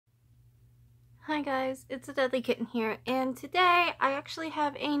Hi guys, it's a Deadly Kitten here, and today I actually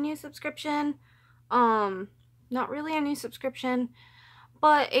have a new subscription. Not really a new subscription,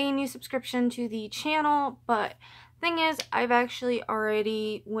 but a new subscription to the channel. But thing is, I've actually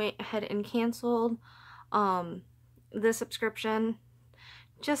already went ahead and canceled the subscription,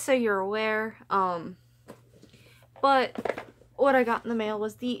 just so you're aware. But what I got in the mail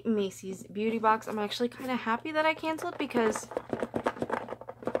was the Macys beauty box. I'm actually kind of happy that I canceled because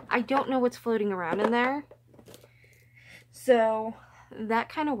I don't know what's floating around in there. So that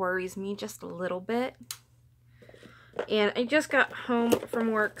kind of worries me just a little bit. And I just got home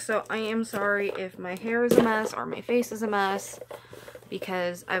from work, so I am sorry if my hair is a mess or my face is a mess,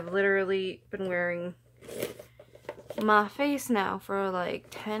 because I've literally been wearing my face now for like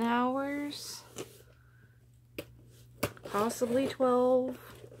 10 hours. Possibly 12.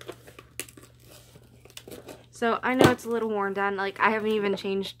 So I know it's a little worn down. Like, I haven't even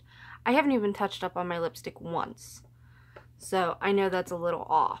touched up on my lipstick once. So I know that's a little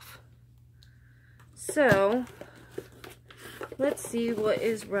off. So let's see what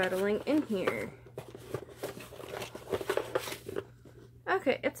is rattling in here.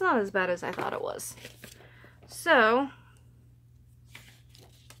 Okay, it's not as bad as I thought it was. So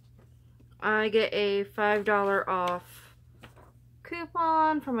I get a $5 off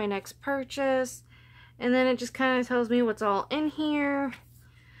coupon for my next purchase. And then it just kind of tells me what's all in here.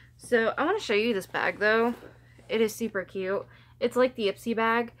 So I want to show you this bag though. It is super cute. It's like the Ipsy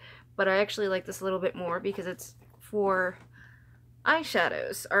bag, but I actually like this a little bit more because it's for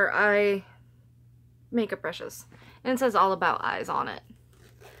eyeshadows or eye makeup brushes. And it says all about eyes on it.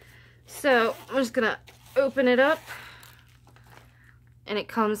 So I'm just gonna open it up. And it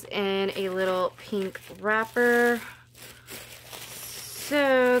comes in a little pink wrapper.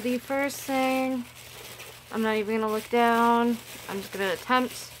 So the first thing, I'm not even gonna look down. I'm just gonna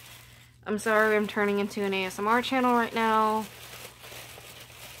attempt. I'm sorry, I'm turning into an ASMR channel right now.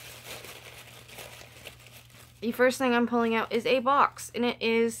 The first thing I'm pulling out is a box, and it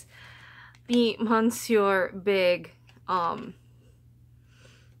is the Monsieur Big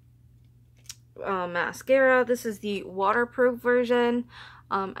mascara. This is the waterproof version.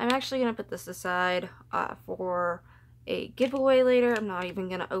 I'm actually gonna put this aside for a giveaway later. I'm not even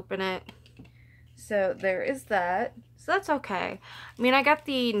gonna open it. So there is that. So that's okay. I mean, I got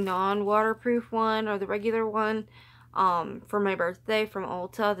the non-waterproof one, or the regular one, for my birthday from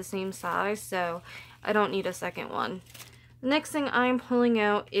Ulta, the same size, so I don't need a second one. The next thing I'm pulling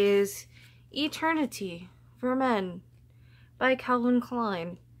out is Eternity for Men by Calvin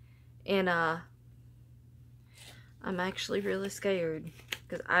Klein. And I'm actually really scared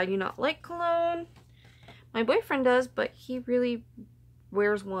because I do not like cologne. My boyfriend does, but he really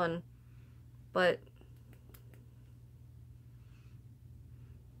wears one. But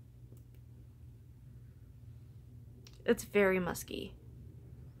it's very musky.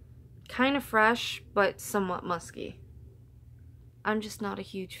 Kind of fresh, but somewhat musky. I'm just not a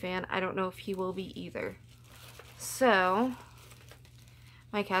huge fan. I don't know if he will be either. So,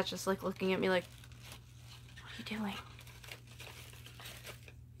 my cat's just like looking at me like, what are you doing?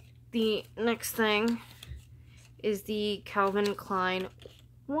 The next thing is the Calvin Klein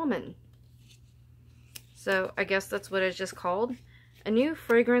Woman. So, I guess that's what it's just called. A new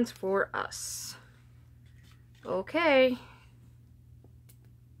fragrance for us. Okay.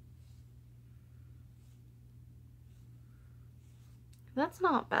 That's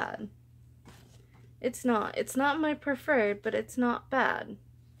not bad. It's not. It's not my preferred, but it's not bad.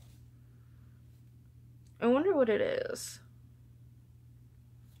 I wonder what it is.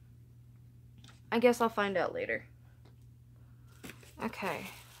 I guess I'll find out later. Okay.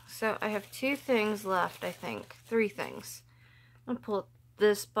 So I have 2 things left, I think. 3 things. I'll pull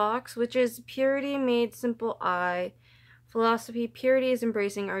this box, which is Purity Made Simple Eye Philosophy. Purity is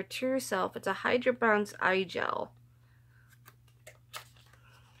embracing our true self. It's a Hydra Bounce eye gel.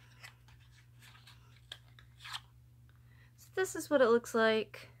 So this is what it looks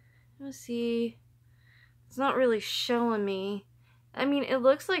like. Let's see. It's not really showing me. I mean, it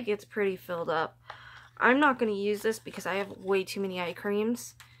looks like it's pretty filled up. I'm not going to use this because I have way too many eye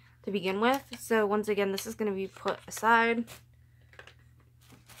creams to begin with. So once again, this is going to be put aside.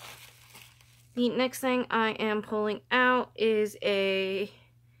 The next thing I am pulling out is a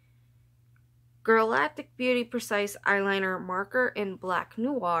Galactic Beauty Precise Eyeliner Marker in Black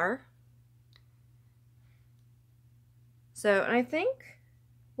Noir. So, and I think,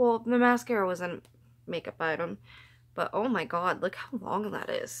 well, the mascara was a makeup item, but oh my god, look how long that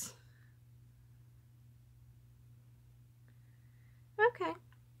is. Okay.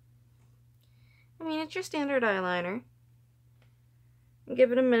 I mean, it's your standard eyeliner.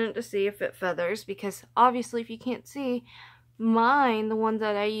 give it a minute to see if it feathers, because obviously if you can't see, mine, the one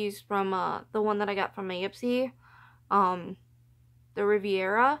that I used from, the one that I got from Macys, the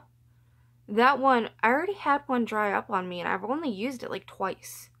Riviera, that one, I already had one dry up on me, and I've only used it like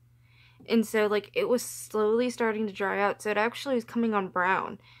twice. And so, like, it was slowly starting to dry out, so it actually was coming on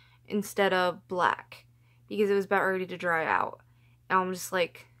brown instead of black, because it was about ready to dry out. And I'm just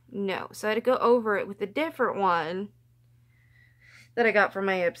like, no. So I had to go over it with a different one that I got from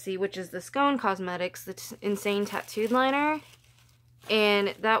Macys, which is the Scone Cosmetics, the Insane Tattooed Liner.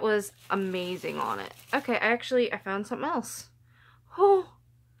 And that was amazing on it. Okay, I found something else. Oh,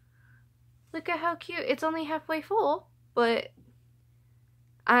 look at how cute. It's only halfway full, but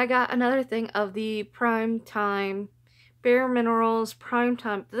I got another thing of the Prime Time Bare Minerals Prime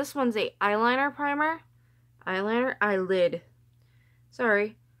Time. This one's a eyeliner primer. Eyelid.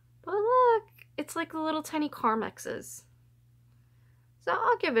 Sorry. But look, it's like the little tiny Carmexes. So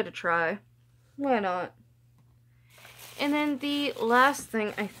I'll give it a try. Why not? And then the last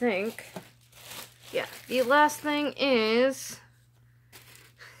thing, I think, the last thing is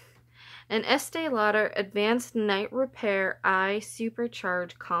an Estee Lauder Advanced Night Repair Eye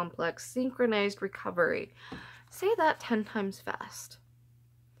Supercharged Complex Synchronized Recovery. Say that 10 times fast.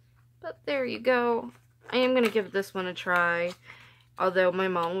 But there you go. I am going to give this one a try. Although my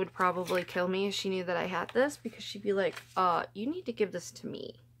mom would probably kill me if she knew that I had this, because she'd be like, you need to give this to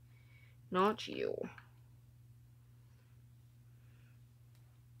me, not you.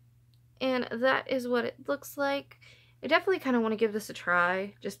 And that is what it looks like. I definitely kind of want to give this a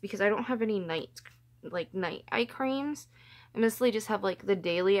try, just because I don't have any night eye creams. I mostly just have like the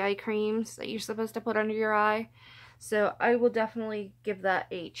daily eye creams that you're supposed to put under your eye. So I will definitely give that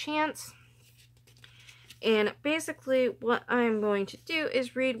a chance. And basically what I'm going to do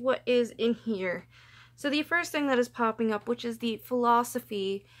is read what is in here. So the first thing that is popping up, which is the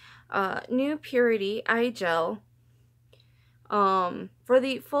Philosophy New Purity Eye Gel. For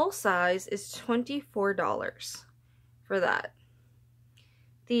the full size is $24 for that.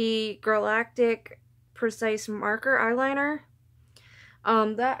 The Galactic Precise Marker Eyeliner,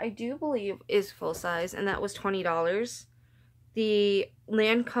 that I do believe is full size, and that was $20. The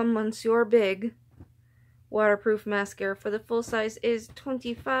Lancome Monsieur Big Waterproof Mascara for the full size is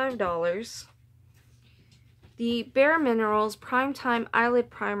 $25. The Bare Minerals Prime Time Eyelid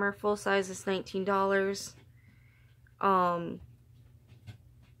Primer full size is $19.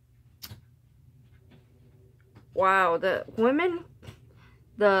 Wow, the women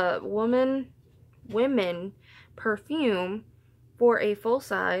perfume for a full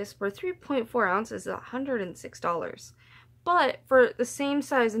size for 3.4 ounces is $106. But for the same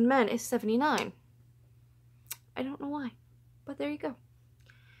size in men is $79. I don't know why, but there you go.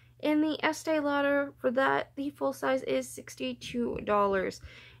 And the Estee Lauder for that, the full size is $62.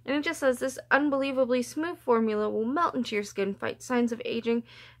 And it just says, this unbelievably smooth formula will melt into your skin, fight signs of aging,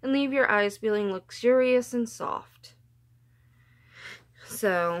 and leave your eyes feeling luxurious and soft.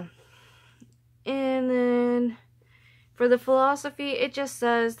 So, and then for the Philosophy, it just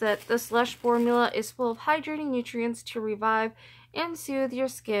says that the Slush formula is full of hydrating nutrients to revive and soothe your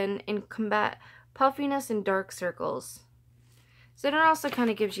skin and combat puffiness and dark circles. So it also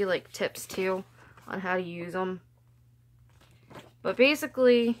kind of gives you like tips too on how to use them. But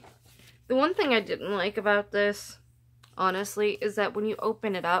basically, the one thing I didn't like about this, honestly, is that when you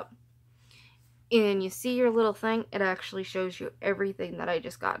open it up and you see your little thing, it actually shows you everything that I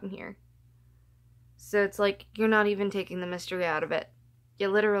just got in here. So it's like you're not even taking the mystery out of it. You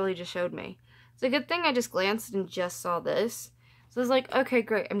literally just showed me. It's a good thing I just glanced and just saw this. So I was like, okay,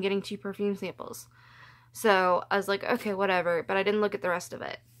 great, I'm getting 2 perfume samples. So I was like, okay, whatever, but I didn't look at the rest of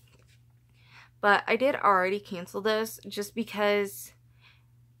it. But I did already cancel this just because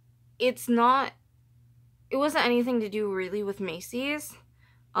it wasn't anything to do really with Macys.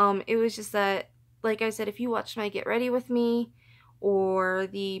 It was just that, like I said, if you watched my Get Ready With Me or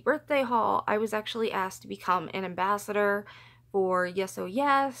the birthday haul, I was actually asked to become an ambassador for Yes Oh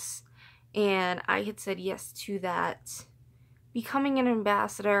Yes, and I had said yes to that, becoming an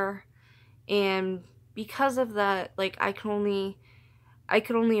ambassador, and because of that, like, I could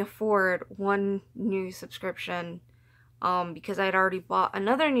only afford one new subscription, because I had already bought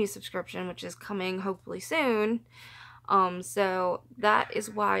another new subscription, which is coming hopefully soon. So that is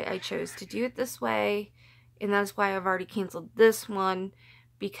why I chose to do it this way, and that's why I've already canceled this one,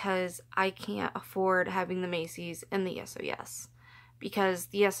 because I can't afford having the Macys and the Yes Oh Yes, because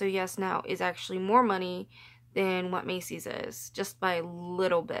the Yes Oh Yes now is actually more money than what Macys is, just by a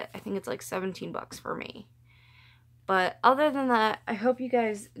little bit. I think it's like 17 bucks for me. But other than that, I hope you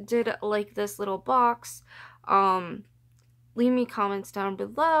guys did like this little box. leave me comments down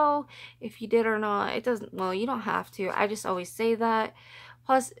below if you did or not. It doesn't, well, you don't have to. I just always say that.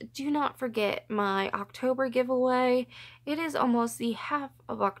 Plus, do not forget my October giveaway. It is almost the half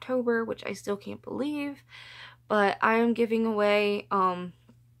of October, which I still can't believe. But I am giving away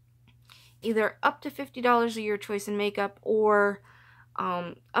either up to $50 of your choice in makeup or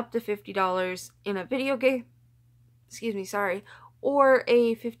up to $50 in a video game. Excuse me, sorry. Or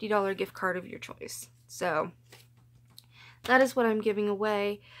a $50 gift card of your choice. So that is what I'm giving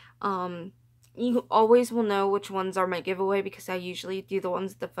away. You always will know which ones are my giveaway because I usually do the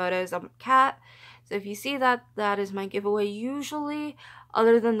ones with the photos of a cat. So if you see that, that is my giveaway usually,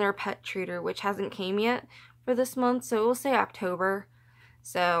 other than their pet treater, which hasn't came yet for this month. So it will say October.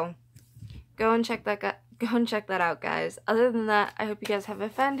 So go and check that out, guys. Other than that, I hope you guys have a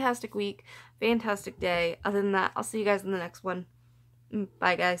fantastic week, fantastic day. Other than that, I'll see you guys in the next one.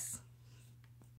 Bye, guys.